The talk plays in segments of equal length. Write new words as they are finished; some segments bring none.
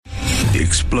The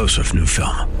explosive new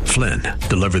film, Flynn,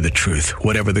 deliver the truth,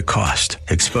 whatever the cost,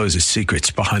 exposes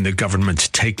secrets behind the government's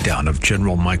takedown of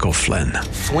General Michael Flynn.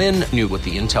 Flynn knew what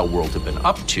the intel world had been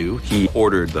up to. He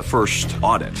ordered the first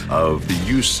audit of the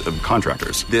use of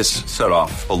contractors. This set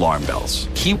off alarm bells.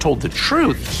 He told the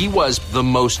truth. He was the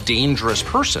most dangerous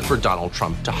person for Donald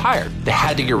Trump to hire. They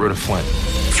had to get rid of Flynn.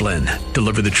 Flynn,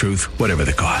 deliver the truth, whatever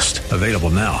the cost. Available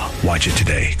now. Watch it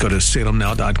today. Go to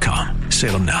salemnow.com.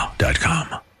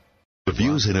 salemnow.com. The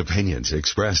views and opinions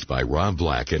expressed by Rob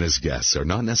Black and his guests are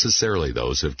not necessarily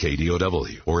those of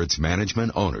KDOW or its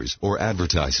management, owners, or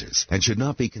advertisers and should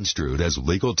not be construed as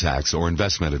legal, tax, or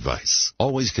investment advice.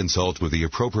 Always consult with the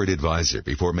appropriate advisor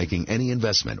before making any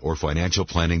investment or financial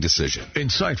planning decision.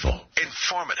 Insightful,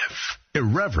 informative,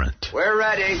 irreverent. We're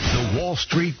ready. The Wall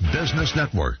Street Business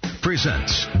Network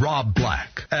presents Rob Black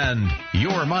and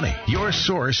Your Money, your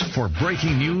source for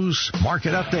breaking news,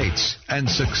 market updates, and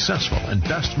successful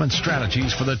investment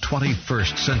strategies for the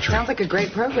 21st century. Sounds like a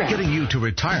great program. Getting you to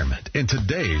retirement in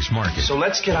today's market. So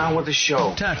let's get on with the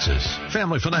show. Taxes,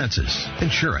 family finances,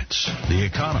 insurance, the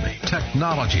economy,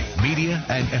 technology, media,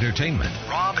 and entertainment.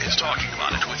 Rob is talking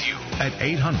about it with you at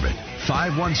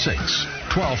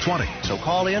 800-516-1220. So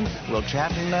call in, we'll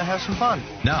chat and have some fun.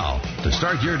 Now, to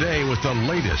start your day with the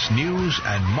latest news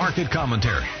and market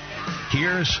commentary,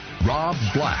 here's Rob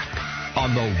Black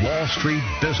on the Wall Street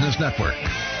Business Network.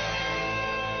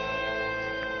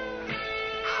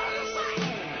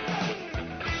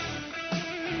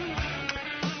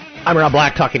 I'm Rob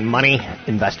Black, talking money,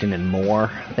 investing, and more.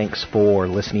 Thanks for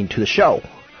listening to the show.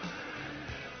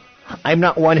 I'm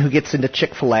not one who gets into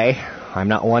Chick-fil-A. I'm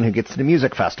not one who gets into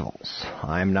music festivals.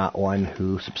 I'm not one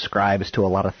who subscribes to a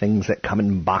lot of things that come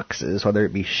in boxes, whether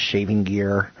it be shaving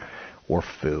gear or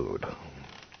food.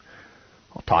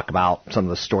 I'll talk about some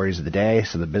of the stories of the day,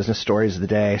 some of the business stories of the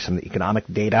day, some of the economic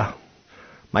data.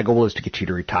 My goal is to get you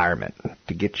to retirement,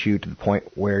 to get you to the point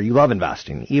where you love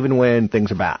investing, even when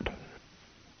things are bad.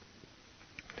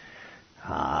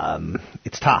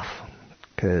 It's tough,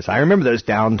 because I remember those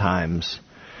down times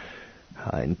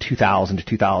in 2000 to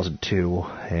 2002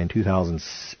 and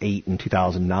 2008 and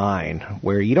 2009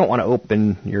 where you don't want to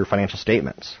open your financial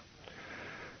statements.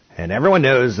 And everyone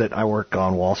knows that I work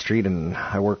on Wall Street and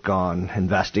I work on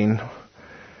investing.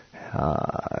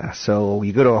 So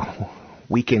you go to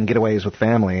weekend getaways with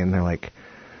family and they're like,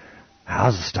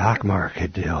 how's the stock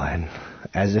market doing?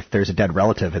 As if there's a dead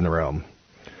relative in the room.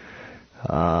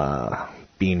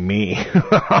 Being me.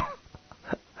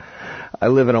 I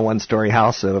live in a one-story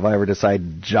house, so if I ever decide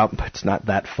to jump, it's not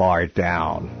that far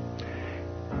down.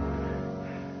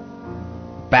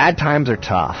 Bad times are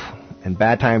tough, and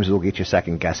bad times will get you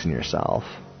second-guessing yourself.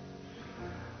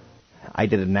 I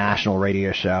did a national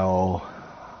radio show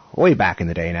way back in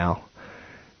the day now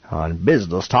on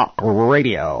Business Talk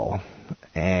Radio,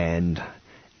 and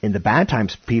in the bad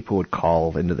times, people would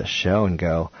call into the show and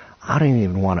go, I don't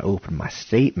even want to open my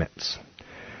statements.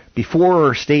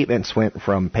 Before statements went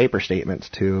from paper statements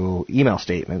to email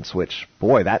statements, which,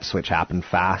 boy, that switch happened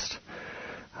fast.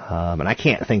 And I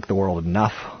can't thank the world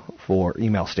enough for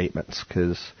email statements,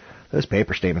 because those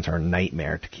paper statements are a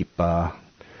nightmare to keep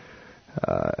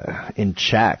in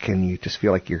check, and you just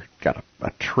feel like you've got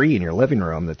a tree in your living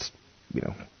room that's,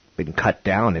 been cut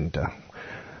down into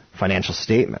financial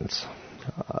statements.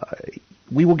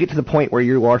 We will get to the point where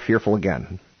you are fearful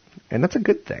again, and that's a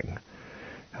good thing.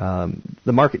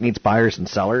 The market needs buyers and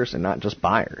sellers and not just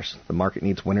buyers. The market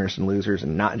needs winners and losers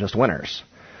and not just winners.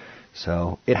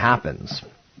 So it happens.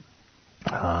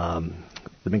 The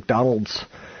McDonald's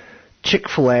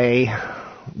Chick-fil-A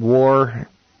war,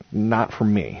 not for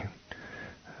me.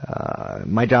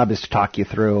 My job is to talk you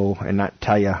through and not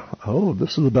tell you, oh,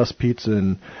 this is the best pizza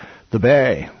in the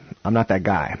Bay. I'm not that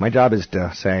guy. My job is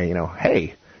to say,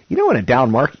 hey, in a down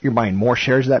market, you're buying more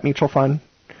shares of that mutual fund.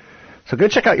 So go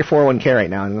check out your 401k right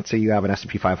now, and let's say you have an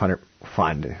S&P 500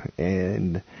 fund,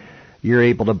 and you're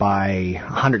able to buy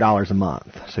 $100 a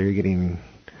month. So you're getting,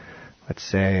 let's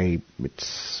say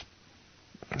it's,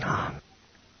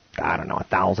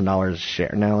 $1,000 a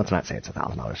share. No, let's not say it's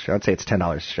 $1,000 a share. Let's say it's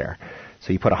 $10 a share.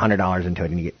 So you put $100 into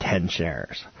it, and you get 10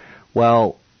 shares.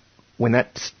 Well, when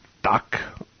that stock,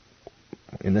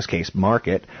 in this case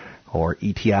market, or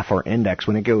ETF or index,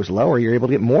 when it goes lower, you're able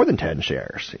to get more than 10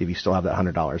 shares if you still have that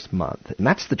 $100 a month. And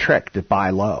that's the trick, to buy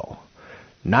low,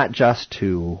 not just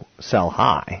to sell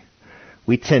high.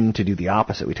 We tend to do the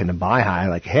opposite. We tend to buy high,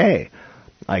 like, hey,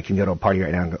 I can go to a party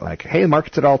right now and go like, hey, the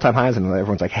market's at all-time highs, and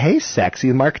everyone's like, hey, sexy,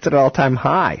 the market's at an all-time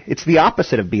high. It's the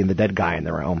opposite of being the dead guy in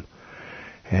the room.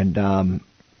 And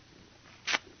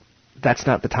that's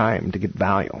not the time to get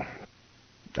value.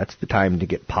 That's the time to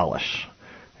get polish.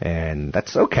 And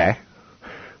that's okay.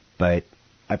 but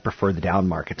I prefer the down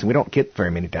markets, and we don't get very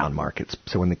many down markets.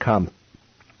 So when they come,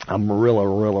 I'm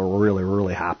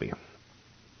really happy.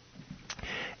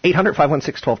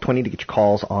 800-516-1220 to get your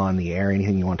calls on the air.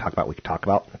 Anything you want to talk about, we can talk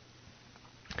about.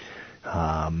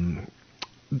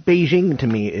 Beijing, to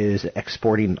me, is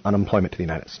exporting unemployment to the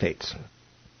United States.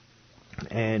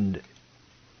 And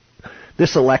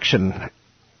this election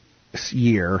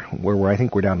year, where I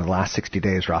think we're down to the last 60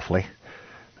 days roughly,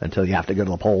 until you have to go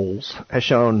to the polls, has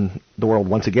shown the world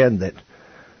once again that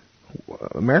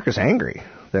America's angry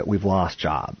that we've lost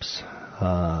jobs.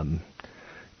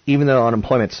 Even though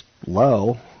unemployment's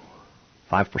low,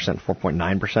 5%,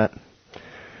 4.9%,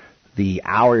 the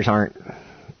hours aren't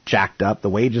jacked up, the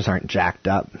wages aren't jacked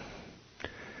up,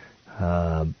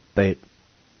 but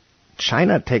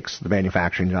China takes the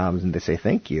manufacturing jobs and they say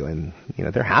thank you, and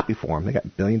they're happy for them. They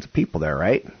got billions of people there,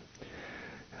 right?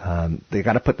 They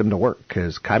got to put them to work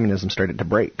because communism started to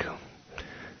break.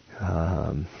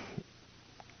 So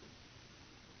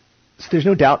there's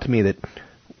no doubt to me that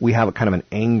we have a kind of an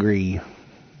angry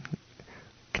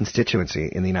constituency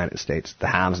in the United States, the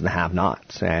haves and the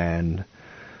have-nots, and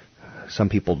some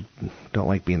people don't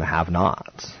like being the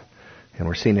have-nots, and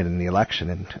we're seeing it in the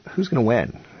election. And who's going to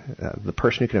win? The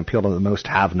person who can appeal to the most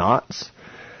have-nots,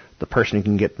 the person who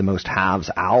can get the most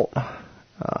haves out.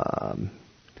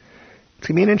 It's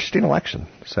going to be an interesting election.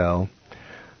 So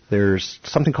there's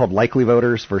something called likely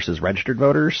voters versus registered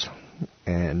voters,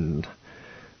 and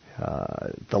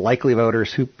the likely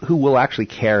voters who will actually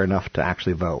care enough to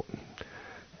actually vote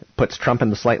puts Trump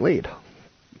in the slight lead.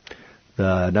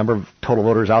 The number of total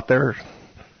voters out there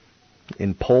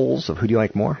in polls of who do you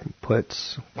like more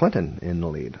puts Clinton in the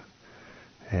lead.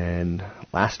 And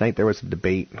last night there was a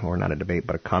debate, or not a debate,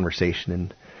 but a conversation,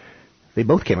 and they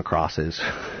both came across as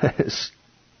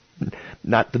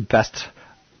not the best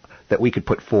that we could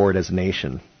put forward as a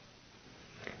nation,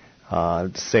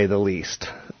 to say the least.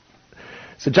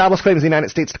 So jobless claims in the United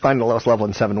States declined to the lowest level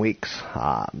in 7 weeks.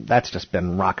 That's just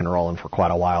been rock and rolling for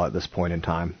quite a while at this point in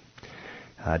time.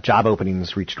 Job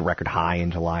openings reached a record high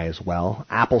in July as well.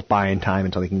 Apple's buying time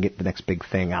until they can get the next big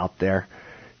thing out there.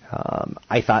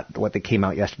 I thought what they came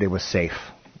out yesterday was safe.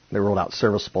 They rolled out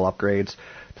serviceable upgrades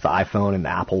to the iPhone and the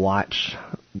Apple Watch,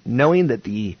 knowing that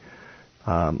the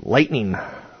Lightning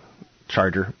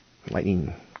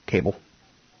cable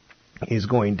is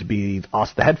going to be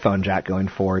also the headphone jack going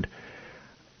forward.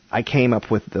 I came up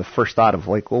with the first thought of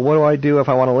what do I do if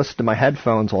I want to listen to my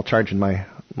headphones while charging my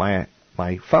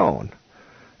phone?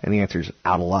 And the answer is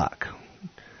out of luck.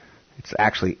 It's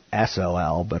actually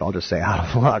SOL, but I'll just say out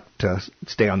of luck to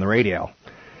stay on the radio.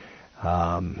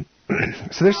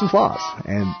 So there's some flaws.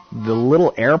 And the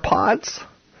little AirPods,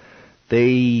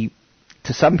 to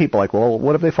some people,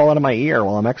 what if they fall out of my ear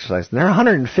while I'm exercising? They're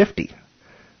 $150. So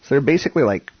they're basically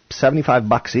like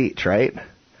 $75 each, right?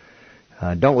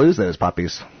 Don't lose those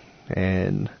puppies.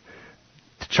 And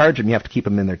to charge them, you have to keep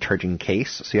them in their charging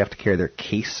case. So you have to carry their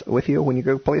case with you when you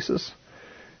go places.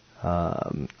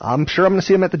 I'm sure I'm going to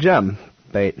see them at the gym,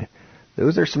 but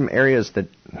those are some areas that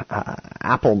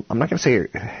Apple, I'm not going to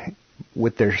say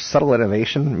with their subtle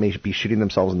innovation, may be shooting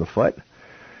themselves in the foot.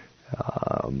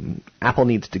 Apple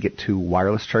needs to get to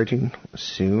wireless charging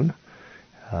soon.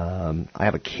 I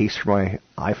have a case for my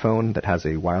iPhone that has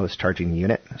a wireless charging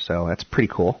unit, so that's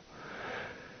pretty cool.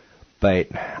 But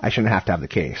I shouldn't have to have the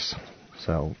case.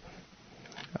 So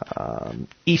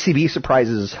ECB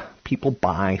surprises people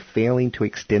by failing to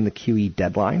extend the QE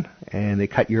deadline, and they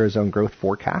cut Eurozone growth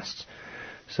forecasts.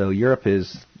 So Europe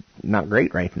is not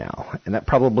great right now, and that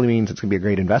probably means it's going to be a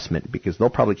great investment because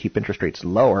they'll probably keep interest rates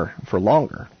lower for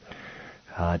longer.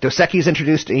 Dos Equis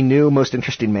introduced a new most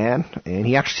interesting man, and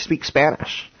he actually speaks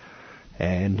Spanish.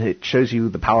 And it shows you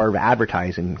the power of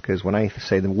advertising, because when I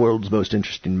say the world's most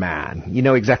interesting man, you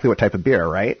know exactly what type of beer,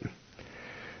 right?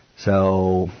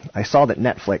 So I saw that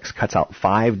Netflix cuts out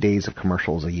 5 days of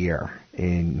commercials a year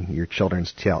in your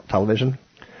children's television.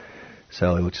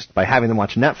 So just by having them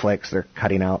watch Netflix, they're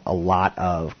cutting out a lot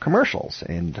of commercials.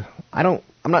 And I'm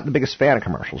not the biggest fan of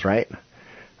commercials, right?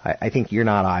 I think you're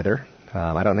not either.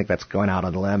 I don't think that's going out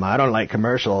on a limb. I don't like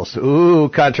commercials.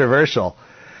 Ooh, controversial.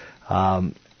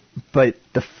 But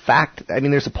the fact,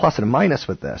 there's a plus and a minus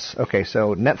with this. Okay,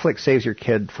 so Netflix saves your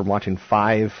kid from watching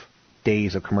 5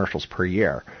 days of commercials per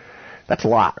year. That's a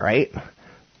lot, right?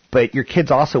 But your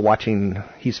kid's also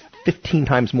he's 15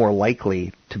 times more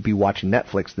likely to be watching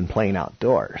Netflix than playing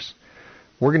outdoors.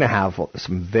 We're going to have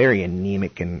some very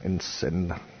anemic and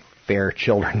fair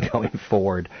children going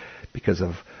forward because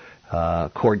of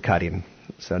cord cutting.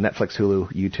 So Netflix,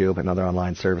 Hulu, YouTube, and other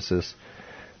online services.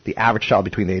 The average child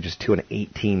between the ages 2 and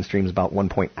 18 streams about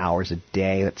 1 hours a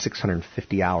day. That's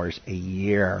 650 hours a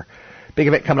year. Big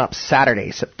event coming up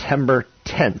Saturday, September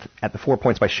 10th at the 4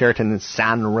 Points by Sheraton in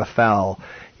San Rafael.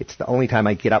 It's the only time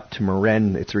I get up to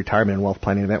Marin. It's a retirement and wealth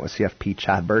planning event with CFP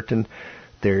Chad Burton.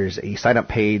 There's a sign-up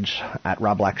page at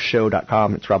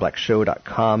robblackshow.com. It's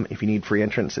robblackshow.com. If you need free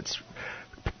entrance,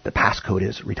 the passcode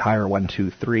is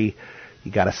retire123.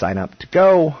 You got to sign up to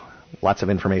go. Lots of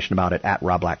information about it at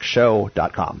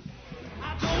robblackshow.com.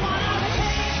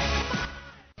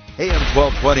 AM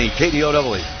 1220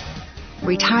 KDOW.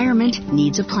 Retirement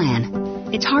needs a plan.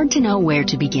 It's hard to know where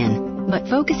to begin, but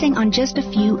focusing on just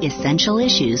a few essential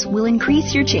issues will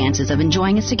increase your chances of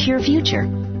enjoying a secure future.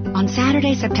 On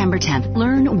Saturday, September 10th,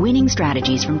 learn winning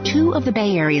strategies from two of the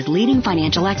Bay Area's leading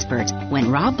financial experts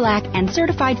when Rob Black and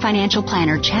certified financial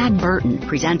planner Chad Burton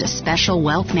present a special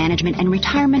wealth management and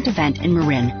retirement event in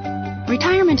Marin.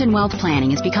 Retirement and wealth planning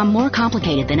has become more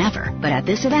complicated than ever, but at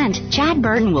this event, Chad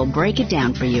Burton will break it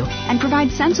down for you and provide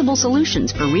sensible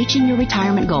solutions for reaching your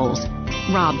retirement goals.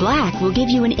 Rob Black will give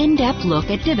you an in-depth look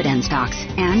at dividend stocks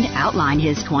and outline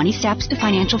his 20 steps to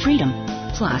financial freedom.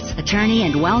 Plus, attorney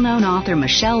and well-known author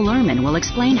Michelle Lerman will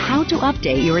explain how to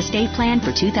update your estate plan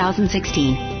for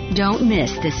 2016. Don't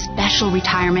miss this special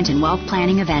retirement and wealth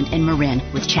planning event in Marin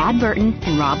with Chad Burton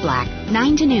and Rob Black,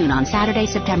 9 to noon on Saturday,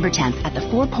 September 10th at the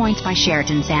 4 Points by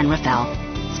Sheraton, San Rafael.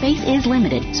 Space is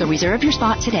limited, so reserve your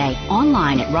spot today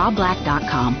online at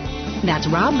robblack.com. That's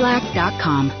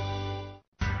robblack.com.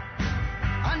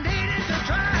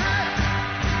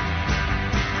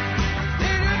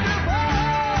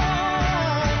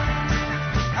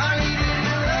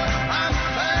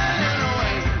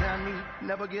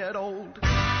 Get old.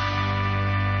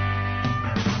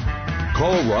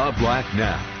 Call Rob Black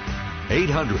now.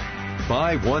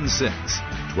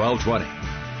 800-516-1220.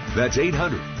 That's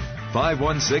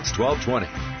 800-516-1220.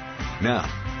 Now,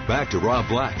 back to Rob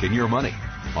Black and your money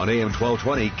on AM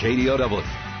 1220 KDOW.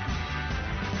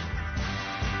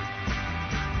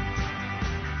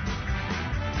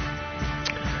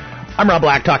 I'm Rob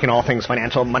Black, talking all things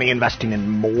financial, money, investing, and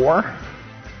more.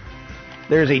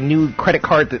 There's a new credit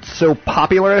card that's so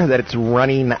popular that it's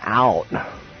running out.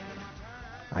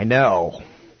 I know.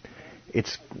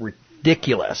 It's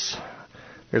ridiculous.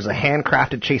 There's a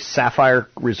handcrafted Chase Sapphire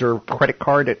Reserve credit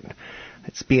card.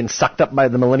 It's being sucked up by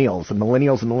the millennials.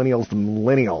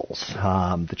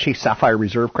 The Chase Sapphire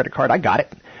Reserve credit card, I got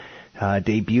it.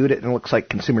 Debuted it, and it looks like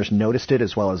consumers noticed it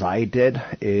as well as I did.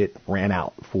 It ran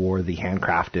out for the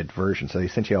handcrafted version. So they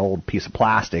sent you an old piece of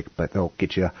plastic, but they'll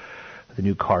get you the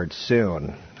new card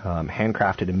soon.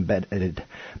 Handcrafted embedded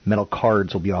metal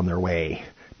cards will be on their way.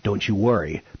 Don't you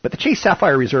worry. But the Chase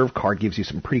Sapphire Reserve card gives you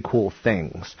some pretty cool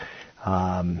things.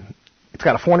 It's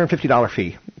got a $450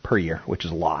 fee per year, which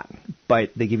is a lot.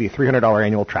 But they give you a $300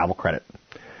 annual travel credit,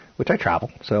 which I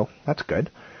travel, so that's good.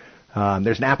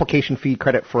 There's an application fee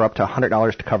credit for up to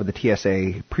 $100 to cover the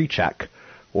TSA pre-check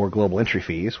or global entry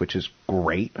fees, which is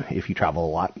great if you travel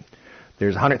a lot.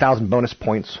 There's 100,000 bonus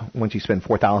points once you spend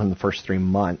 4,000 in the first 3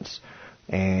 months.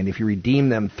 And if you redeem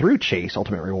them through Chase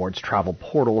Ultimate Rewards Travel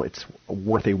Portal, it's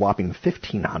worth a whopping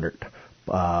 $1,500,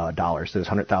 those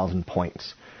 100,000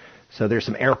 points. So there's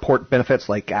some airport benefits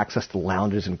like access to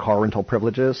lounges and car rental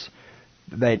privileges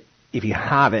that if you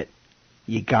have it,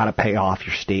 you got to pay off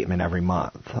your statement every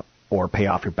month or pay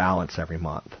off your balance every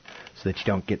month so that you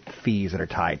don't get the fees that are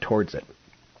tied towards it.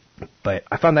 But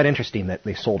I found that interesting that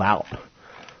they sold out.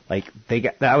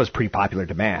 That was pretty popular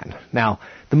demand. Now,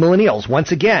 the millennials,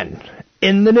 once again,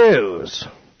 in the news,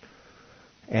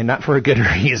 and not for a good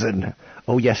reason.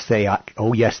 Oh yes, they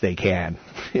can.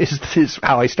 Is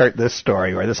how I start this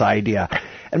story or this idea.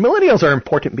 And millennials are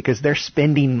important because they're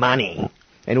spending money.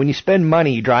 And when you spend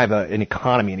money, you drive an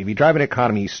economy. And if you drive an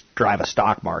economy, you drive a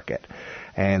stock market.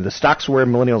 And the stocks where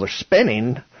millennials are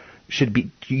spending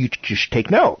you should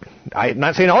take note. I'm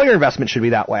not saying all your investments should be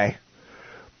that way.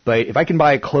 But if I can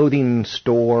buy a clothing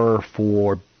store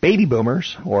for baby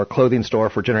boomers or a clothing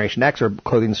store for Generation X or a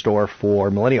clothing store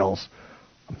for millennials,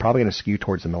 I'm probably going to skew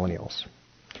towards the millennials.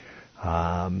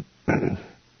 I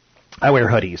wear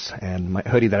hoodies, and my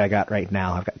hoodie that I got right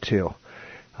now, I've got two.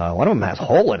 One of them has a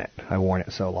hole in it. I've worn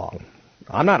it so long.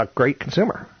 I'm not a great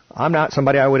consumer. I'm not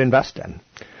somebody I would invest in.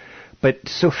 But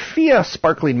Sophia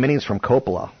Sparkling Minis from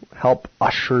Coppola help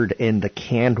ushered in the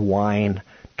canned wine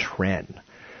trend.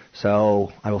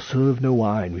 So I will serve no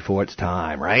wine before it's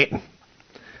time, right?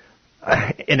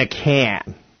 In a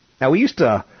can. Now, we used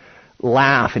to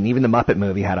laugh, and even the Muppet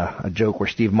movie had a joke where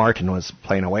Steve Martin was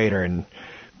playing a waiter, and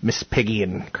Miss Piggy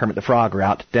and Kermit the Frog were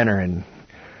out to dinner, and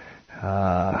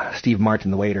Steve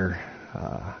Martin, the waiter,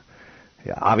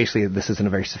 Yeah, obviously, this isn't a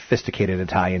very sophisticated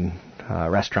Italian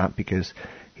restaurant because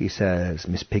he says,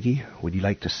 "Miss Piggy, would you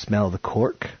like to smell the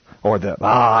cork?" Or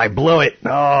I blew it.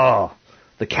 Oh,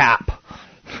 the cap.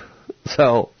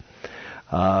 So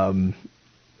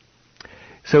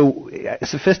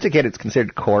sophisticated is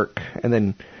considered cork, and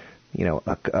then,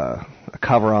 a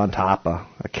cover on top, a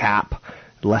cap.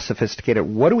 Less sophisticated.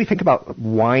 What do we think about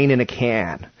wine in a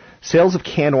can? Sales of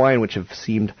canned wine, which have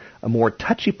seemed a more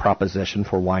touchy proposition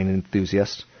for wine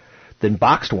enthusiasts than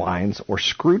boxed wines or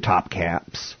screw top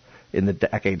caps in the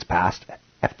decades past,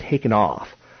 have taken off.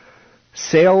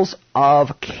 Sales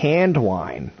of canned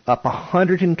wine up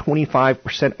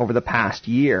 125% over the past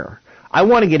year. I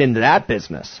want to get into that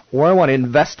business, or I want to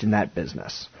invest in that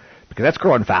business, because that's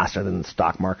growing faster than the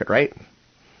stock market, right?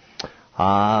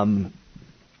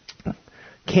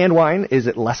 Canned wine, is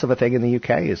it less of a thing in the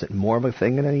UK? Is it more of a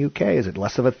thing in the UK? Is it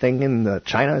less of a thing in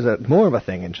China? Is it more of a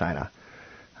thing in China?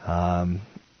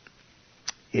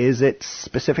 Is it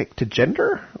specific to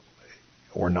gender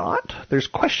or not? There's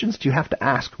questions you have to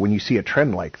ask when you see a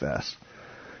trend like this.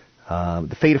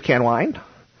 The fate of canned wine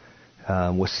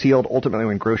was sealed ultimately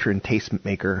when grocer and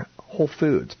tastemaker Whole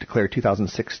Foods declared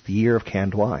 2006 the year of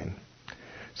canned wine.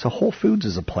 So Whole Foods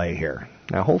is a play here.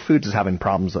 Now, Whole Foods is having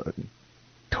problems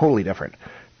totally different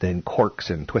than corks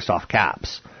and twist-off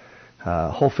caps.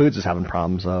 Whole Foods is having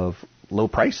problems of low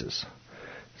prices.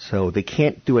 So they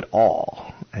can't do it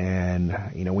all. And,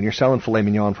 when you're selling filet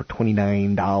mignon for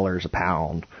 $29 a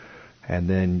pound, and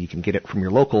then you can get it from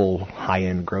your local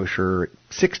high-end grocer at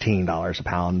 $16 a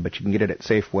pound, but you can get it at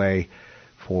Safeway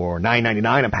for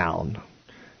 $9.99 a pound,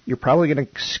 you're probably going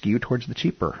to skew towards the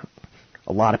cheaper.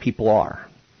 A lot of people are.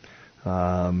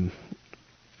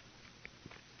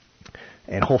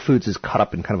 And Whole Foods is caught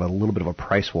up in kind of a little bit of a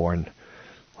price war. And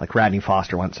like Rodney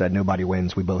Foster once said, nobody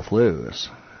wins, we both lose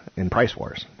in price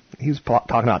wars. He's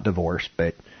talking about divorce,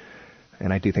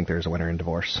 and I do think there's a winner in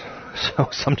divorce. So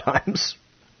sometimes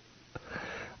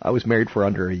I was married for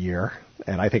under a year,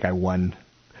 and I think I won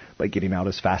by getting out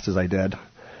as fast as I did.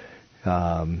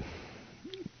 But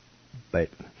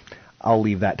I'll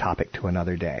leave that topic to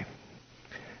another day.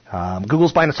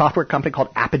 Google's buying a software company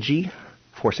called Apigee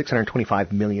for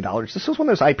 $625 million. This was one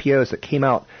of those IPOs that came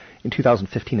out in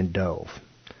 2015 and dove.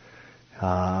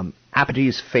 Apigee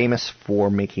is famous for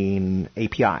making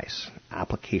APIs,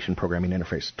 application programming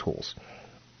interface tools.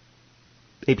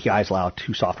 APIs allow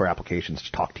two software applications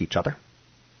to talk to each other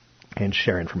and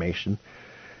share information,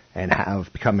 and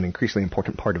have become an increasingly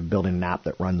important part of building an app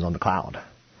that runs on the cloud.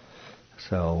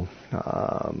 So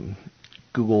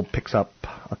Google picks up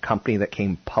a company that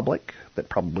came public that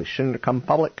probably shouldn't have come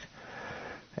public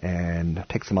and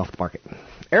takes them off the market.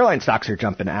 Airline stocks are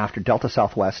jumping after Delta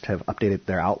Southwest have updated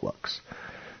their outlooks.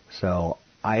 So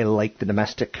I like the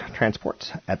domestic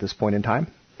transports at this point in time.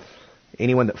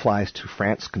 Anyone that flies to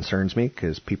France concerns me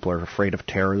because people are afraid of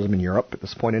terrorism in Europe at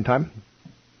this point in time.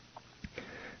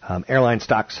 Airline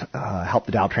stocks helped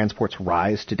the Dow Transports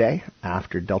rise today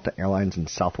after Delta Airlines and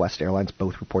Southwest Airlines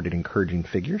both reported encouraging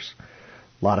figures.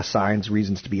 A lot of signs,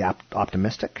 reasons to be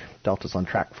optimistic. Delta's on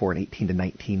track for an 18 to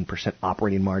 19%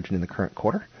 operating margin in the current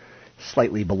quarter,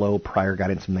 slightly below prior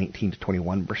guidance of 19 to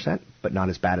 21%, but not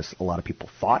as bad as a lot of people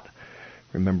thought.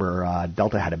 Remember,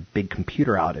 Delta had a big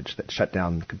computer outage that shut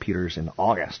down computers in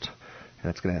August, and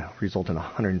that's going to result in a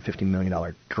 $150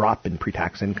 million drop in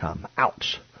pre-tax income.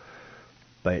 Ouch.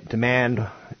 But demand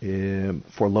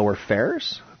for lower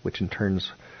fares, which in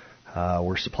turns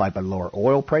were supplied by lower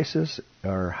oil prices,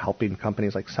 are helping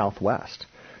companies like Southwest.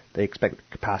 They expect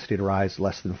capacity to rise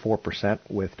less than 4%,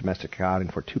 with domestic accounting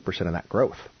for 2% of that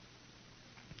growth.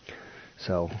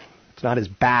 So it's not as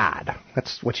bad.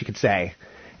 That's what you could say.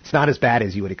 It's not as bad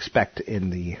as you would expect in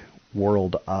the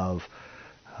world of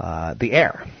the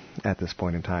air at this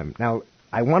point in time. Now,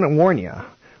 I want to warn you,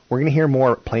 we're going to hear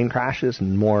more plane crashes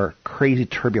and more crazy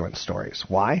turbulence stories.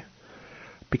 Why?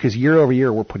 Because year over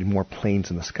year, we're putting more planes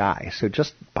in the sky. So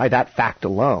just by that fact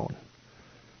alone,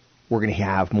 we're going to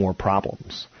have more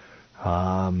problems.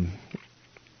 Flights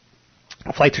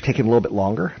are taking a little bit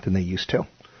longer than they used to.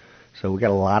 So we've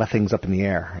got a lot of things up in the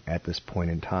air at this point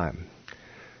in time.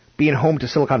 Being home to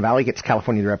Silicon Valley gets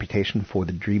California the reputation for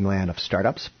the dreamland of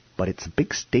startups, but it's a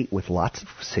big state with lots of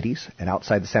cities, and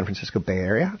outside the San Francisco Bay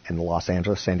Area and the Los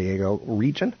Angeles, San Diego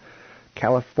region,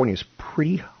 California is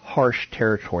pretty harsh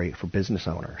territory for business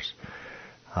owners,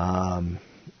 and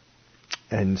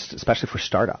especially for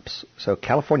startups. So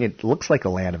California looks like a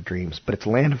land of dreams, but it's a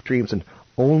land of dreams in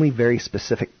only very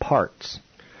specific parts.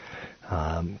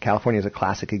 California is a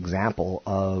classic example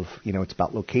of, it's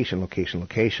about location, location,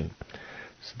 location.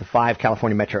 So the 5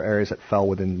 California metro areas that fell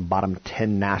within the bottom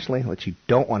 10 nationally, that you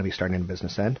don't want to be starting a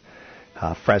business in: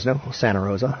 Fresno, Santa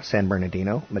Rosa, San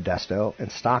Bernardino, Modesto,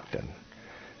 and Stockton.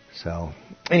 So,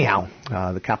 anyhow,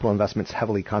 the capital investment's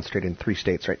heavily concentrated in 3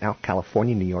 states right now,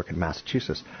 California, New York, and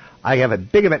Massachusetts. I have a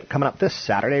big event coming up this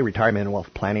Saturday, Retirement and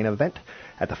Wealth Planning event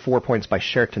at the 4 Points by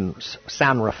Sheraton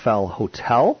San Rafael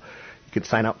Hotel. You can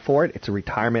sign up for it. It's a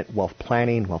retirement, wealth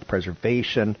planning, wealth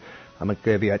preservation. I'm going to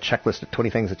give you a checklist of 20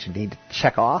 things that you need to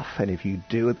check off. And if you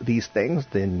do these things,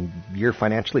 then you're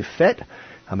financially fit.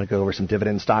 I'm going to go over some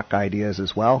dividend stock ideas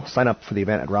as well. Sign up for the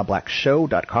event at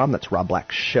robblackshow.com. That's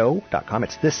robblackshow.com.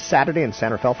 It's this Saturday in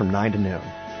San Rafael from 9 to noon.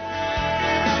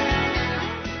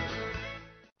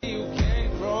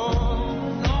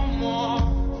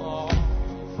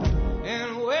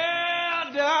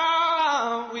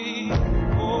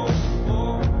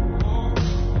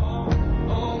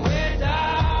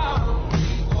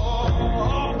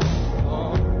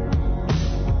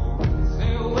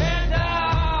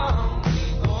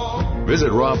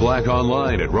 Visit Rob Black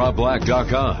online at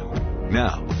robblack.com.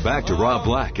 Now, back to Rob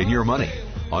Black and Your Money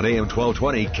on AM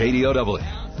 1220 KDOW.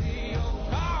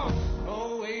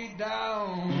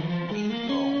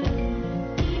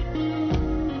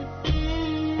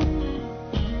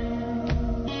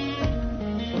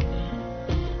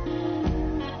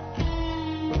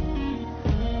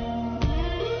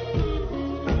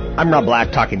 I'm Rob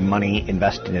Black, talking money,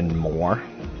 investing, and more.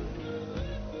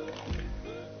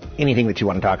 Anything that you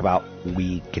want to talk about,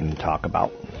 we can talk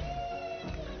about.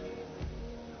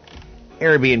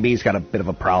 Airbnb's got a bit of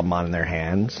a problem on their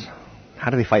hands. How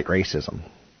do they fight racism?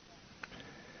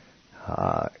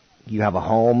 You have a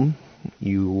home,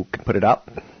 you can put it up.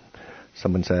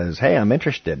 Someone says, hey, I'm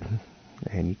interested.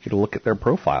 And you get a look at their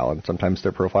profile, and sometimes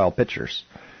their profile pictures.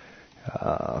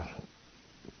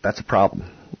 That's a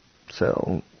problem.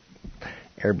 So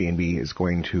Airbnb is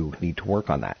going to need to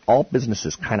work on that. All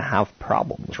businesses kind of have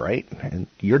problems, right? And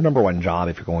your number one job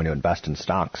if you're going to invest in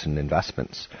stocks and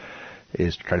investments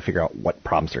is to try to figure out what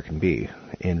problems there can be.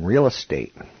 In real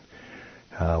estate,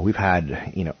 we've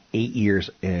had 8 years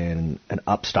in an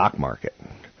up stock market.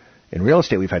 In real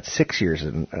estate, we've had 6 years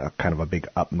in kind of a big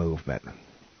up movement.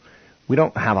 We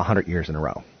don't have 100 years in a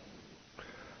row.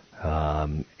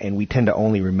 And we tend to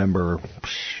only remember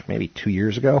maybe 2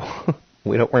 years ago.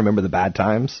 We don't remember the bad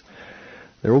times.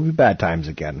 There will be bad times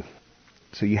again.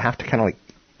 So you have to kind of like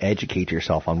educate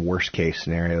yourself on worst case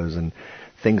scenarios and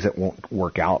things that won't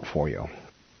work out for you.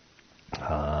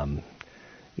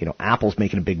 Apple's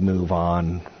making a big move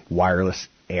on wireless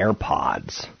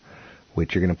AirPods,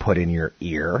 which you're going to put in your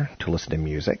ear to listen to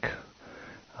music.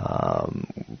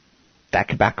 That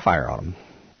could backfire on them.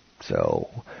 So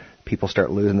people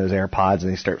start losing those AirPods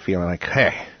and they start feeling like,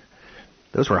 hey,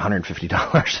 those were $150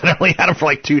 and I only had them for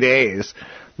like 2 days.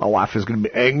 My wife is going to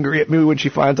be angry at me when she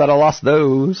finds out I lost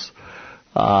those.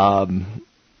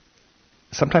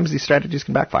 Sometimes these strategies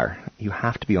can backfire. You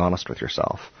have to be honest with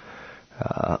yourself.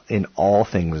 In all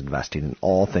things investing, in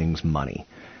all things money.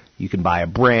 You can buy a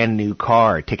brand new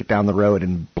car, take it down the road,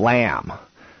 and blam,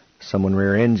 someone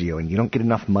rear ends you, and you don't get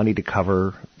enough money to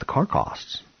cover the car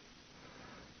costs.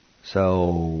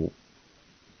 So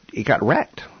it got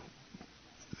wrecked.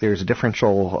 There's a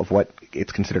differential of what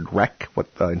it's considered wreck, what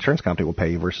the insurance company will pay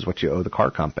you versus what you owe the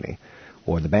car company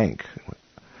or the bank.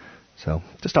 So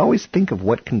just always think of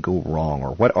what can go wrong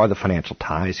or what are the financial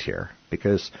ties here,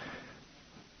 because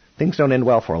things don't end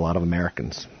well for a lot of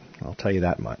Americans. I'll tell you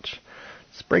that much.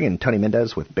 Let's bring in Tony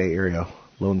Mendez with Bay Area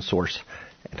Loan Source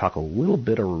and talk a little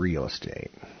bit of real estate.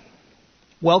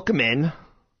 Welcome in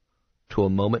to A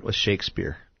Moment with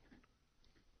Shakespeare.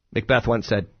 Macbeth once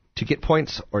said, to get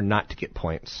points or not to get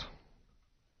points.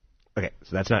 Okay, so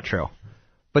that's not true.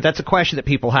 But that's a question that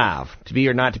people have. To be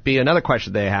or not to be. Another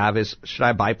question they have is, should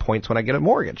I buy points when I get a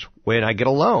mortgage? When I get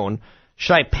a loan,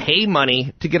 should I pay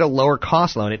money to get a lower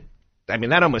cost loan?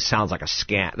 That almost sounds like a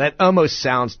scam. That almost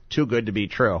sounds too good to be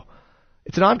true.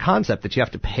 It's an odd concept that you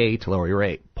have to pay to lower your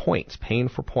rate. Points, paying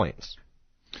for points.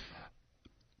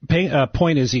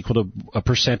 Point is equal to a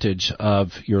percentage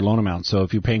of your loan amount. So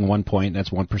if you're paying 1 point,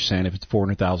 that's 1%. If it's a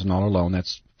 $400,000 loan,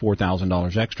 that's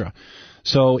 $4,000 extra.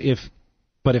 So if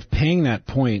paying that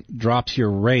point drops your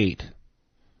rate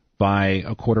by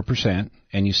 0.25%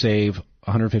 and you save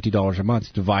 $150 a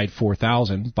month, divide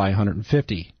 4,000 by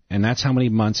 150, and that's how many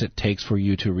months it takes for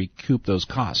you to recoup those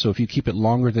costs. So if you keep it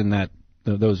longer than that,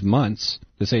 those months,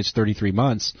 let's say it's 33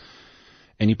 months,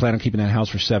 and you plan on keeping that house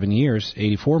for 7 years,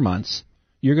 84 months,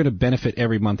 you're going to benefit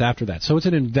every month after that. So it's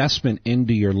an investment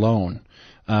into your loan.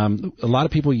 A lot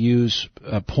of people use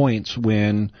points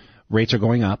when rates are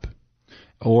going up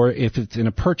or if it's in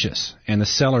a purchase and the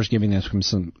seller's giving them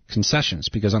some concessions,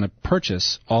 because on a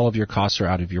purchase, all of your costs are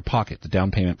out of your pocket, the down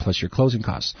payment plus your closing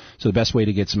costs. So the best way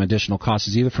to get some additional costs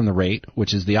is either from the rate,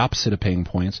 which is the opposite of paying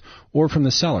points, or from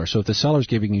the seller. So if the seller's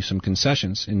giving you some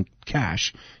concessions in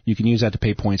cash, you can use that to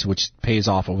pay points, which pays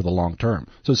off over the long term.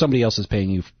 So somebody else is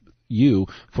paying you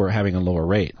for having a lower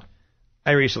rate.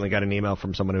 I recently got an email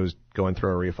from someone who was going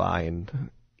through a refi,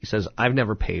 and he says, I've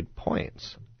never paid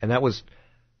points. And that was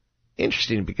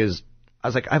interesting because I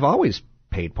was like, I've always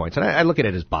paid points. And I look at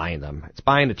it as buying them. It's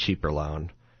buying a cheaper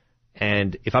loan.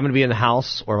 And if I'm going to be in the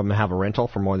house or I'm going to have a rental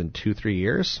for more than 2-3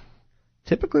 years,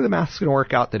 typically the math's going to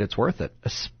work out that it's worth it,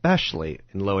 especially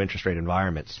in low interest rate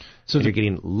environments. So you're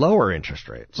getting lower interest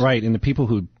rates. Right, and the people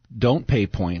who don't pay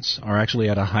points are actually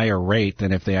at a higher rate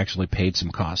than if they actually paid some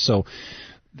costs. So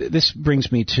this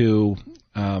brings me to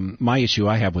my issue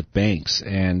I have with banks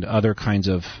and other kinds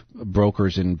of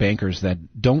brokers and bankers that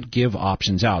don't give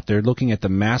options out. They're looking at the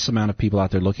mass amount of people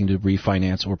out there looking to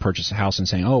refinance or purchase a house and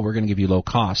saying, oh, we're going to give you low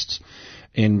costs.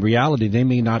 In reality, they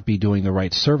may not be doing the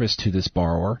right service to this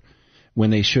borrower when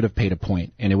they should have paid a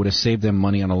point, and it would have saved them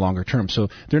money on a longer term. So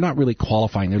they're not really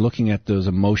qualifying. They're looking at those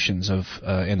emotions of,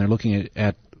 and they're looking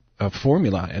at a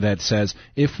formula that says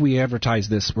if we advertise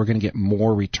this, we're going to get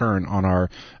more return on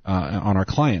our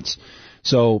clients.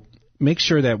 So make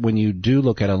sure that when you do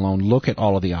look at a loan, look at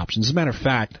all of the options. As a matter of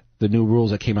fact, the new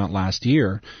rules that came out last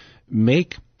year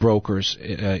make brokers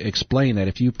explain that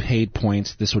if you paid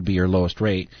points, this would be your lowest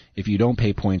rate. If you don't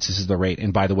pay points, this is the rate.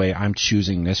 And by the way, I'm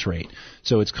choosing this rate.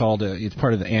 So it's called it's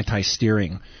part of the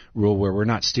anti-steering rule, where we're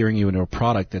not steering you into a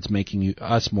product that's making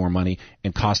us more money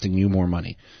and costing you more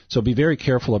money. So be very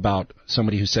careful about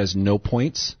somebody who says no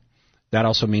points. That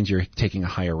also means you're taking a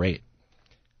higher rate.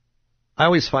 I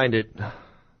always find it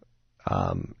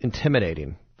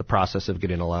intimidating, the process of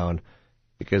getting a loan,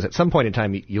 because at some point in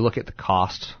time, you look at the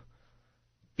cost.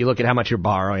 You look at how much you're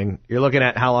borrowing. You're looking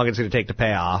at how long it's going to take to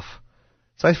pay off.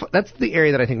 So that's the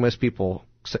area that I think most people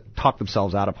talk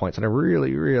themselves out of points. And I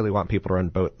really, really want people to run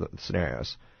both the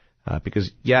scenarios.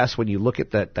 Because, yes, when you look at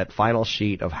that final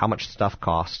sheet of how much stuff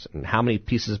costs and how many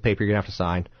pieces of paper you're going to have to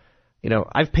sign,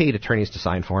 I've paid attorneys to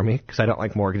sign for me because I don't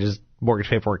like mortgage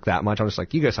paperwork that much. I'm just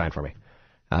like, you go sign for me.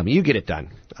 You get it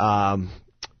done. Well,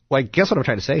 I guess what I'm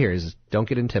trying to say here is don't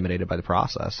get intimidated by the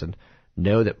process and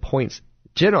know that points,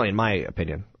 generally, in my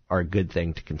opinion, are a good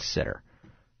thing to consider.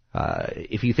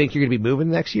 If you think you're going to be moving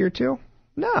the next year or two,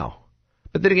 no.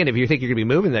 But then again, if you think you're going to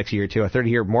be moving the next year or two, a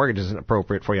 30-year mortgage isn't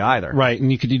appropriate for you either. Right,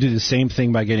 and you could do the same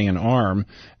thing by getting an ARM,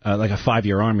 like a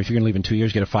 5-year ARM. If you're going to leave in 2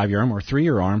 years, get a 5-year ARM or a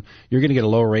 3-year ARM, you're going to get a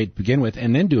lower rate to begin with,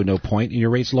 and then do a no point, and your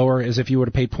rate's lower as if you were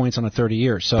to pay points on a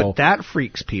 30-year. So, but that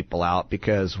freaks people out,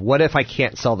 because what if I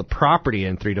can't sell the property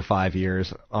in 3 to 5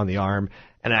 years on the ARM,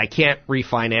 and I can't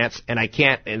refinance, and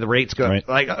the rates go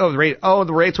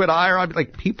the rates went higher. I'd be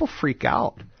like, people freak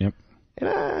out. Yep.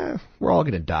 And we're all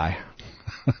going to die.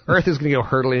 Earth is going to go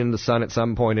hurtling in the sun at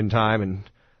some point in time, and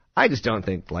I just don't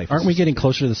think life. Aren't we getting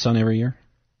closer to the sun every year?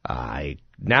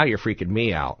 Now you're freaking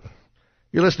me out.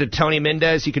 You're listening to Tony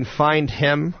Mendez. You can find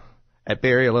him at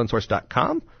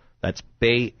BayAreaLoanSource.com. That's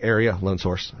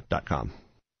BayAreaLoanSource.com.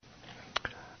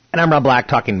 And I'm Rob Black,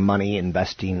 talking money,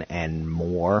 investing, and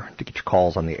more. To get your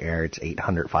calls on the air, it's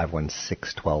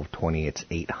 800-516-1220. It's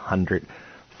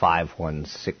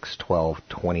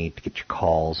 800-516-1220 to get your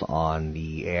calls on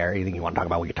the air. Anything you want to talk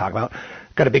about, we can talk about.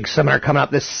 Got a big seminar coming up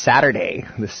this Saturday.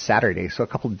 So a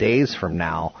couple of days from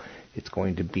now, it's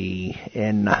going to be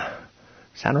in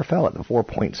San Rafael at the 4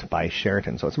 Points by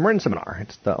Sheraton. So it's a Marin seminar.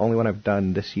 It's the only one I've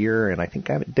done this year, and I think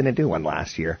I didn't do one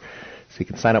last year. So you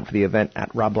can sign up for the event at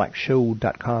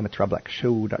robblackshow.com. It's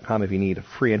robblackshow.com if you need a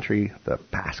free entry. The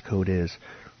passcode is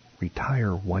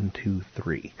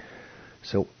retire123.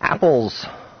 So Apple's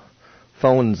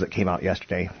phones that came out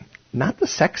yesterday, not the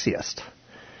sexiest.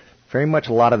 Very much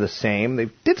a lot of the same. They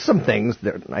did some things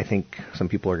that I think some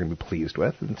people are going to be pleased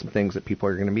with, and some things that people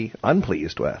are going to be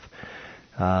unpleased with.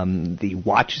 The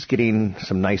watch is getting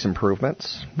some nice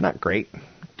improvements. Not great,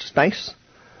 just nice.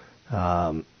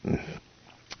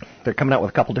 They're coming out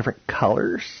with a couple different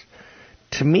colors.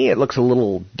 To me, it looks a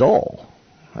little dull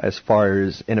as far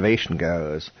as innovation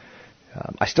goes.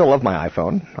 I still love my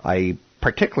iPhone. I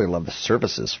particularly love the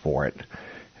services for it,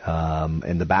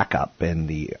 and the backup in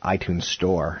the iTunes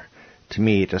Store. To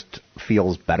me, it just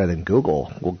feels better than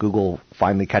Google. Will Google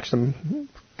finally catch them?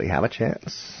 They have a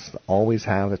chance. They always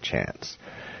have a chance.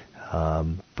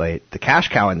 But the cash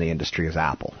cow in the industry is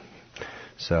Apple.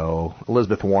 So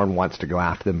Elizabeth Warren wants to go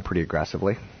after them pretty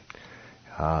aggressively.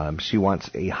 She wants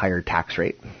a higher tax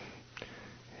rate.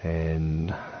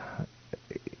 And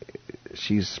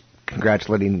she's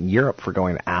congratulating Europe for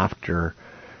going after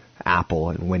Apple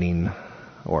and winning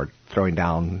or throwing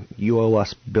down, you owe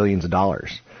us billions of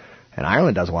dollars. And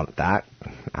Ireland doesn't want that.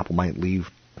 Apple might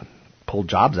pull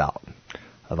jobs out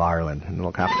of Ireland, and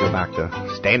they'll have to go back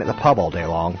to staying at the pub all day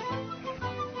long.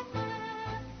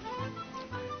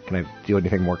 Can I do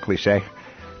anything more cliche?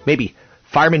 Maybe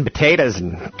farming potatoes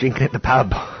and drinking at the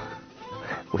pub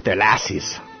with their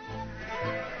lassies.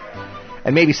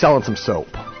 And maybe selling some soap.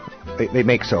 They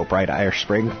make soap, right? Irish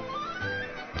Spring.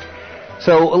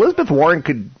 So Elizabeth Warren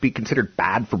could be considered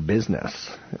bad for business,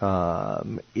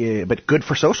 but good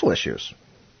for social issues.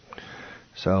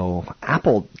 So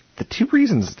Apple, the two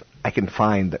reasons I can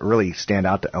find that really stand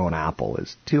out to own Apple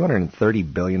is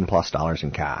 $230 billion plus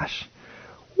in cash.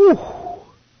 Whew.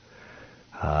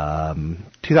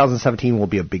 2017 will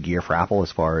be a big year for Apple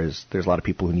as far as there's a lot of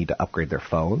people who need to upgrade their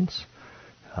phones.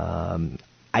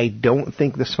 I don't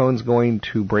think this phone's going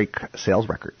to break sales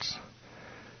records.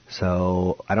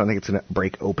 So I don't think it's going to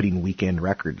break opening weekend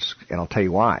records, and I'll tell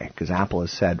you why. Because Apple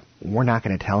has said, we're not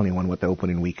going to tell anyone what the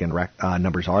opening weekend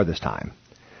numbers are this time.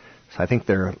 So I think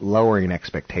they're lowering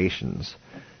expectations.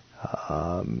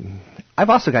 I've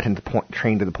also gotten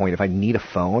trained to the point, if I need a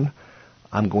phone,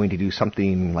 I'm going to do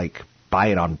something like buy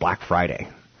it on Black Friday.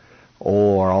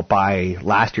 Or I'll buy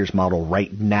last year's model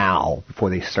right now before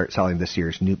they start selling this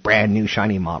year's brand new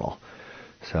shiny model.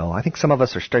 So I think some of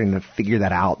us are starting to figure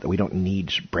that out, that we don't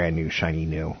need brand new, shiny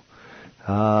new.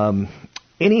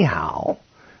 Anyhow,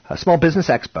 a Small Business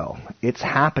Expo. It's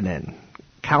happening.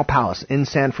 Cow Palace in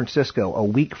San Francisco a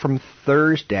week from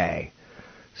Thursday.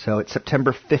 So it's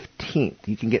September 15th.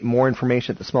 You can get more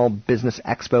information at the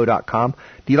smallbusinessexpo.com.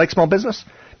 Do you like small business?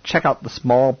 Check out the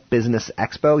Small Business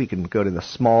Expo. You can go to the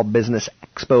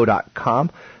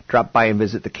smallbusinessexpo.com, drop by and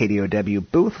visit the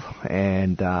KDOW booth,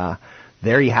 and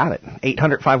there you have it.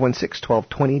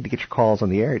 800-516-1220 to get your calls on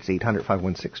the air. It's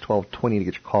 800-516-1220 to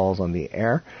get your calls on the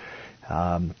air.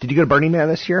 Did you go to Burning Man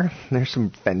this year? There's some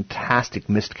fantastic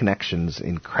missed connections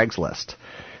in Craigslist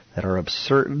that are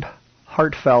absurd,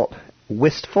 heartfelt,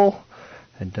 wistful,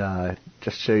 and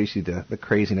just shows you the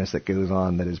craziness that goes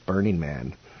on that is Burning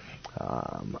Man.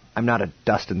 I'm not a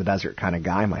dust in the desert kind of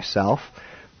guy myself,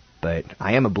 but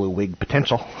I am a blue wig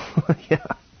potential. Yeah.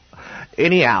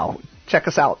 Anyhow, check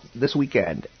us out this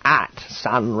weekend at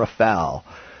San Rafael.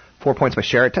 4 Points by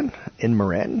Sheraton in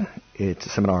Marin. It's a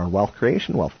seminar on wealth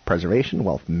creation, wealth preservation,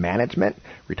 wealth management,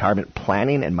 retirement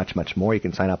planning, and much, much more. You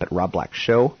can sign up at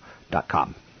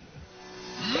robblackshow.com.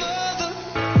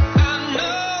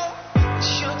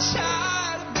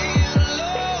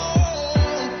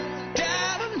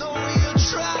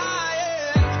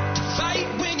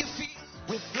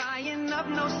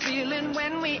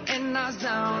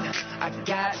 I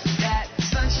got that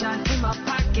sunshine in my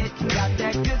pocket, got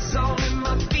that good soul in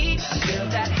my feet. I feel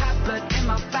that hot blood in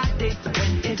my body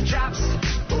when it drops.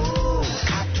 Ooh,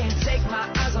 I can't take my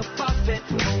eyes off of it,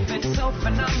 moving so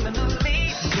phenomenally.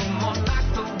 You're more like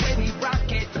the way we rock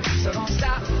it, so don't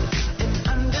stop. And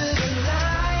under the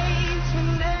lights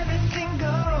when everything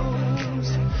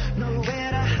goes,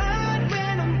 nowhere to hide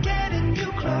when I'm getting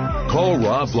you close. Call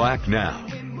Rob Black now.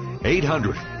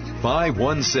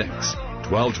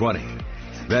 800-516-1220.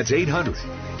 That's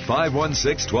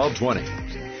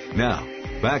 800-516-1220. Now,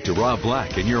 back to Rob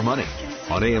Black and Your Money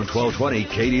on AM 1220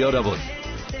 KDOW.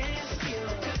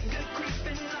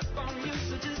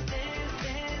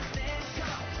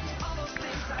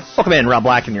 Welcome in, Rob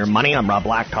Black and Your Money. I'm Rob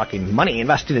Black, talking money,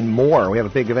 investing, and more. We have a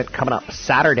big event coming up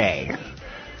Saturday.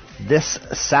 This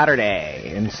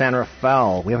Saturday in San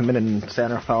Rafael. We haven't been in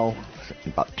San Rafael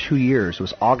in about 2 years. It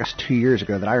was August 2 years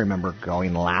ago that I remember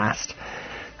going last.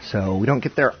 So we don't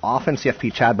get there often.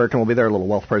 CFP Chad Burton will be there. A little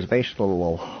wealth preservation, a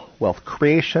little wealth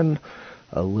creation,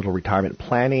 a little retirement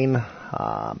planning,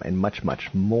 and much,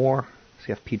 much more.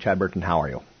 CFP Chad Burton, how are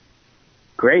you?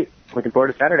 Great. Looking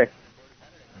forward to Saturday.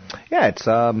 Yeah, it's.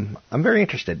 I'm very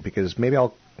interested because maybe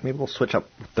we'll switch up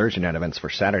Thursday night events for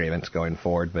Saturday events going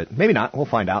forward, but maybe not. We'll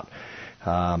find out.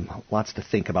 Lots to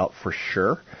think about for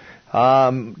sure.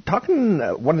 Talking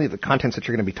one of the contents that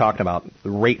you're going to be talking about, the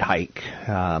rate hike.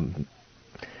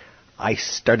 I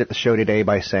started the show today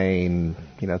by saying,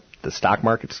 the stock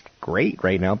market's great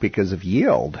right now because of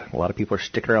yield. A lot of people are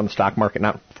sticking around the stock market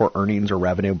not for earnings or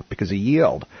revenue, but because of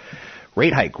yield.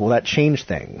 Rate hike, will that change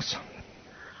things?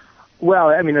 Well,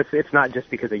 I mean, it's not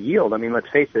just because of yield. I mean, let's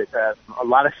face it, a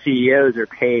lot of CEOs are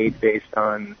paid based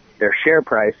on their share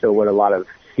price. So what a lot of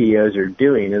CEOs are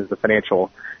doing is the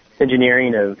financial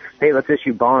engineering of, hey, let's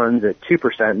issue bonds at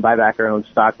 2% and buy back our own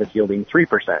stock that's yielding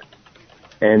 3%.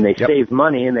 And they save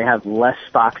money and they have less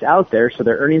stocks out there, so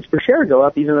their earnings per share go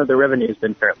up even though their revenue has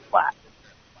been fairly flat.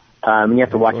 And you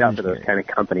have to watch out for those kind of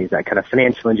companies, that kind of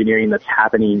financial engineering that's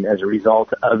happening as a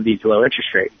result of these low interest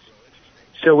rates.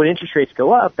 So when interest rates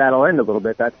go up, that'll end a little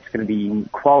bit. That's going to be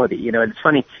quality. You know, it's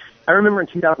funny. I remember in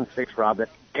 2006, Rob, that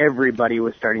everybody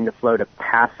was starting to flow to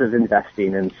passive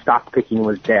investing and stock picking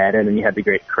was dead, and then you had the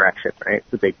Great Correction, right?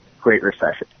 The big Great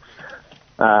Recession.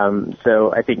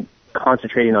 So I think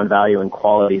concentrating on value and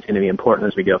quality is going to be important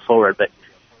as we go forward. But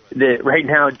right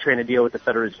now, trying to deal with the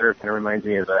Federal Reserve kind of reminds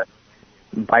me of a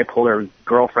bipolar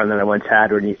girlfriend that I once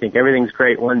had, where you think everything's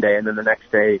great one day, and then the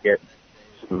next day you get,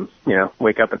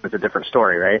 wake up and it's a different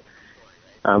story,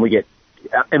 right? We get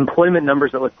employment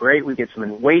numbers that look great. We get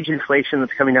some wage inflation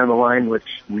that's coming down the line, which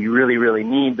we really, really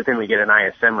need, but then we get an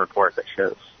ISM report that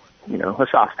shows, a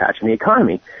soft patch in the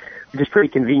economy, which is pretty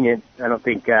convenient. I don't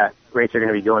think rates are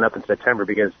going to be going up in September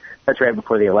because that's right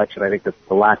before the election. I think that's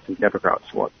the last thing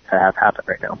Democrats want to have happen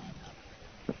right now.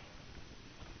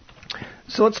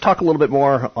 So let's talk a little bit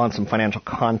more on some financial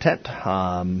content.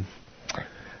 How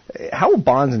will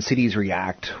bonds and CDs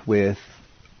react with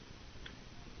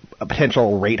a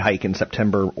potential rate hike in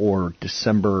September or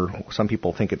December? Some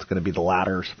people think it's going to be the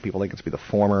latter. Some people think it's going to be the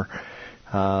former.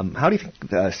 How do you think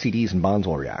CDs and bonds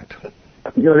will react?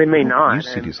 They may not. Use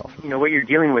CDs often. What you're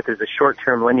dealing with is a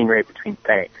short-term lending rate between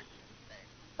banks,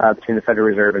 between the Federal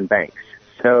Reserve and banks.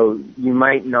 So you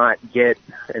might not get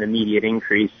an immediate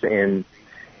increase in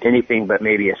anything but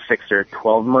maybe a 6 or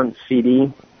 12-month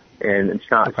CD, and it's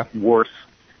not worth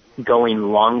going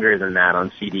longer than that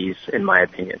on CDs, in my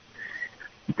opinion.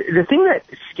 The thing that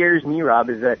scares me, Rob,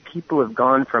 is that people have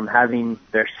gone from having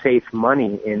their safe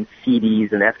money in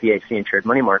CDs and FDIC-insured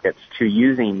money markets to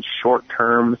using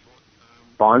short-term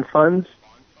bond funds.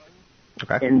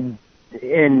 Okay.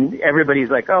 And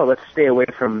everybody's like, oh, let's stay away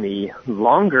from the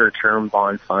longer-term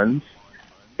bond funds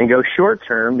and go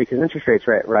short-term because interest rates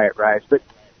rise. But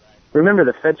remember,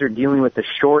 the Feds are dealing with the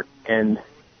short end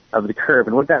of the curve.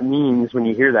 And what that means when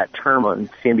you hear that term on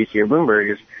CNBC or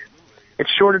Bloomberg is it's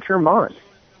shorter-term bonds.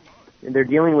 And they're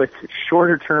dealing with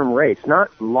shorter-term rates, not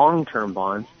long-term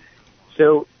bonds.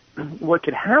 So what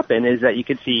could happen is that you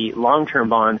could see long-term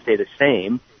bonds stay the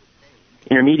same,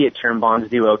 intermediate-term bonds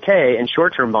do okay, and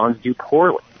short-term bonds do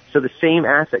poorly. So the same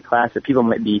asset class that people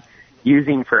might be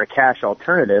using for a cash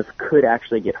alternative could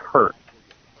actually get hurt.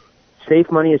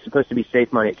 Safe money is supposed to be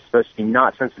safe money. It's supposed to be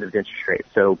not sensitive to interest rates.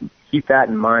 So keep that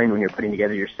in mind when you're putting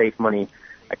together your safe money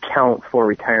account for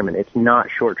retirement. It's not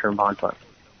short-term bond funds.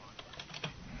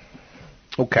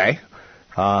 Okay.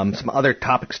 Some other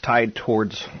topics tied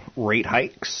towards rate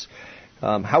hikes.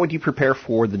 How would you prepare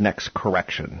for the next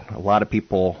correction? A lot of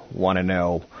people want to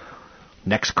know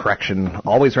next correction,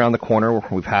 always around the corner.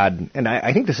 We've had, and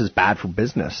I think this is bad for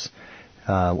business.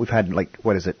 We've had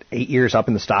 8 years up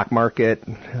in the stock market.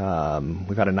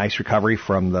 We've had a nice recovery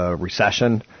from the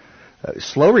recession,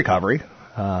 slow recovery.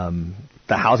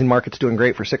 The housing market's doing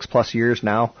great for 6+ years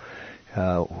now.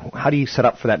 How do you set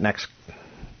up for that next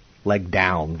leg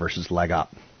down versus leg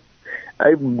up?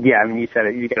 You said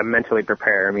it. You got to mentally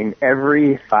prepare.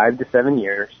 Every 5 to 7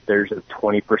 years, there's a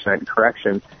 20%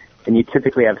 correction, and you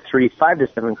typically have 5 to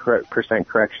 7%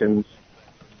 corrections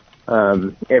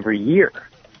every year.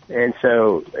 And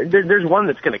so there's one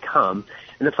that's going to come.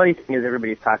 And the funny thing is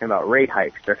everybody's talking about rate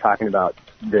hikes. They're talking about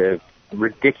the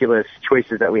ridiculous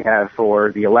choices that we have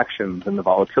for the elections and the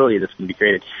volatility that's going to be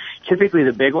created. Typically,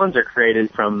 the big ones are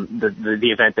created from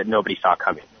the event that nobody saw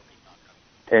coming.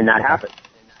 And that happens.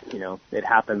 It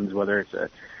happens whether it's a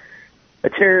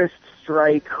terrorist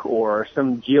strike or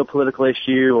some geopolitical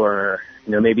issue or,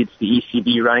 maybe it's the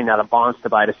ECB running out of bonds to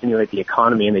buy to stimulate the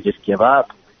economy and they just give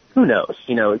up. Who knows?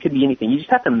 It could be anything. You just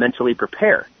have to mentally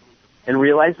prepare and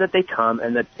realize that they come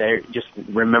and that they just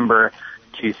remember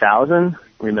 2000,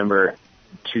 remember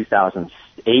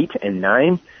 2008 and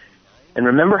 9, and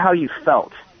remember how you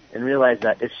felt and realize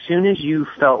that as soon as you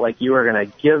felt like you were going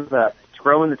to give up,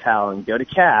 throw in the towel and go to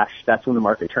cash, that's when the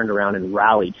market turned around and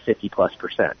rallied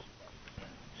 50+%.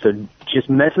 So just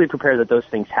mentally prepare that those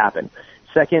things happen.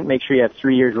 Second, make sure you have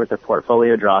 3 years worth of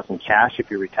portfolio draws in cash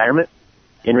if you're in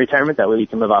retirement. That way you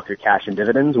can live off your cash and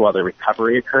dividends while the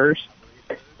recovery occurs.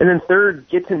 And then third,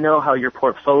 get to know how your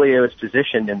portfolio is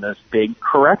positioned in those big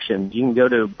corrections. You can go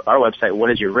to our website, what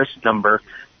is your risk number,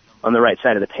 on the right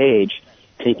side of the page,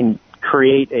 and you can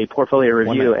create a portfolio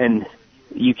review, and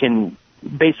you can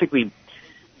basically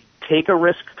take a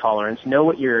risk tolerance, know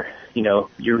what your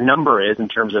number is in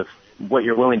terms of what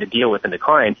you're willing to deal with in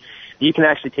decline. You can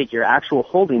actually take your actual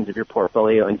holdings of your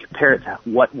portfolio and compare it to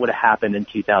what would have happened in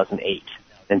 2008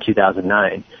 and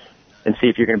 2009 and see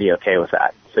if you're going to be okay with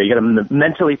that. So you got to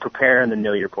mentally prepare and then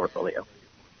know your portfolio.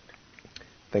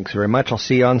 Thanks very much. I'll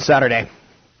see you on Saturday.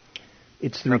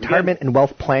 It's the Retirement and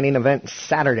Wealth Planning event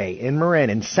Saturday in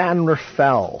Marin in San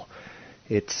Rafael.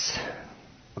 It's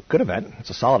a good event.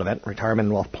 It's a solid event, Retirement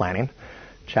and Wealth Planning.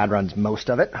 Chad runs most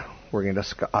of it. We're going to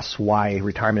discuss why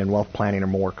retirement and wealth planning are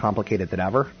more complicated than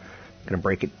ever. We're going to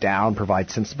break it down, provide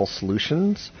sensible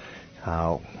solutions,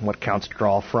 what accounts to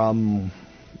draw from,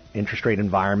 interest rate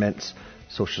environments,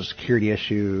 Social Security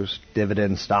issues,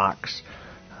 dividend stocks,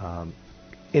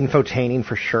 infotaining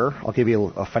for sure. I'll give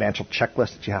you a financial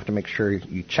checklist that you have to make sure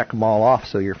you check them all off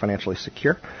so you're financially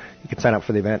secure. You can sign up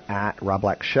for the event at Rob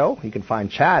Black Show. You can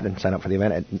find Chad and sign up for the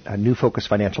event at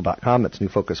newfocusfinancial.com. That's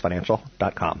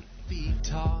newfocusfinancial.com.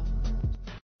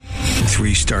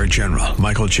 3-star General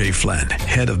Michael J. Flynn,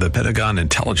 head of the Pentagon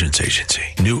Intelligence Agency,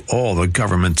 knew all the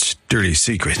government's dirty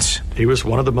secrets. He was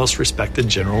one of the most respected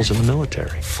generals in the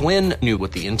military. Flynn knew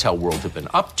what the intel world had been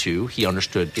up to. He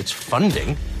understood its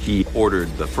funding. He ordered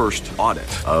the first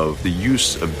audit of the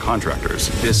use of contractors.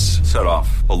 This set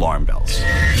off alarm bells.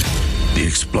 The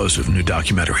explosive new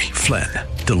documentary, Flynn,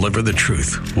 Deliver the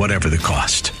Truth, Whatever the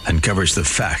Cost, uncovers the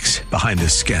facts behind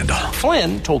this scandal.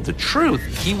 Flynn told the truth.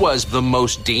 He was the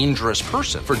most dangerous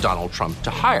person for Donald Trump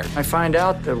to hire. I find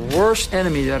out the worst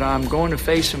enemy that I'm going to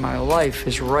face in my life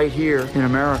is right here in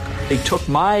America. They took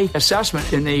my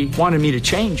assessment and they wanted me to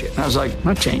change it. And I was like, I'm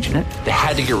not changing it. They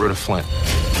had to get rid of Flynn.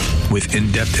 With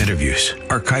in-depth interviews,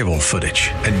 archival footage,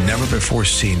 and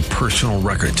never-before-seen personal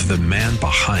records of the man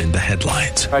behind the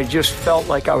headlines. I just felt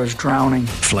like I was drowning.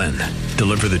 Flynn,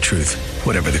 Deliver the Truth,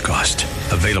 Whatever the Cost.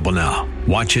 Available now.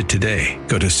 Watch it today.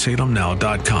 Go to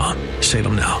salemnow.com.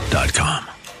 salemnow.com.